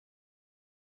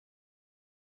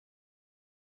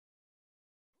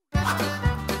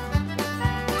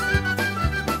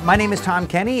My name is Tom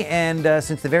Kenny, and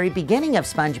since the very beginning of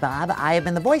SpongeBob, I have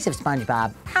been the voice of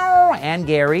SpongeBob. And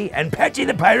Gary, and Patchy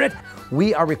the Pirate.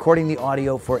 We are recording the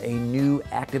audio for a new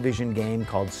Activision game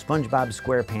called SpongeBob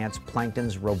SquarePants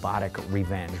Plankton's Robotic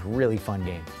Revenge. Really fun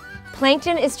game.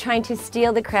 Plankton is trying to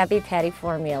steal the Krabby Patty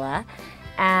formula,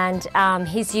 and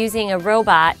he's using a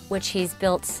robot which he's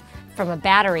built from a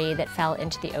battery that fell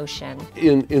into the ocean.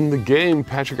 In the game,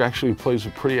 Patrick actually plays a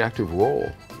pretty active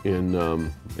role in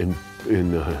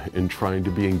trying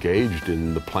to be engaged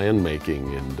in the plan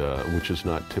making, and which is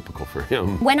not typical for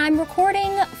him. When I'm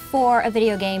recording for a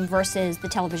video game versus the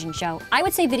television show, I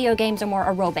would say video games are more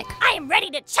aerobic. I am ready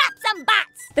to chop some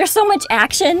butts! There's so much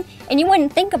action, and you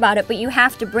wouldn't think about it, but you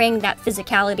have to bring that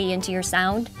physicality into your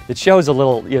sound. The show's a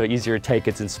little, easier to take.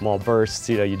 It's in small bursts.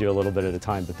 You do a little bit at a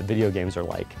time, but the video games are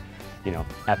like,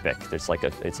 epic.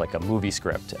 It's like a movie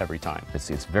script every time.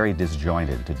 It's very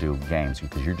disjointed to do games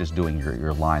because you're just doing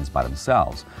your lines by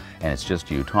themselves, and it's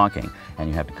just you talking, and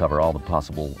you have to cover all the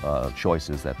possible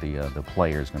choices that the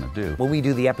player is going to do. When we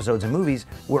do the episodes and movies,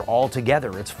 we're all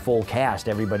together. It's full cast.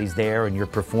 Everybody's there, and you're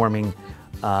performing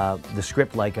the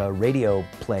script like a radio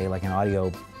play, like an audio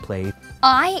play.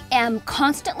 I am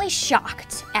constantly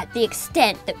shocked at the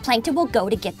extent that Plankton will go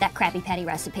to get that Krabby Patty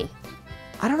recipe.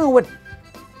 I don't know what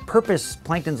purpose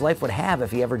Plankton's life would have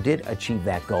if he ever did achieve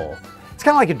that goal. It's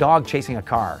kind of like a dog chasing a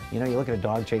car. You look at a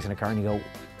dog chasing a car and you go,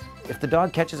 if the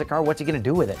dog catches a car, what's he gonna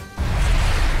do with it?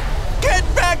 Get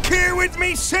back here with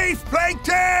me safe,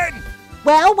 Plankton!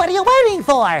 Well, what are you waiting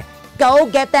for? Go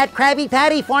get that Krabby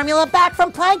Patty formula back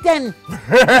from Plankton!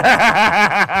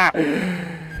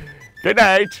 Good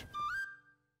night.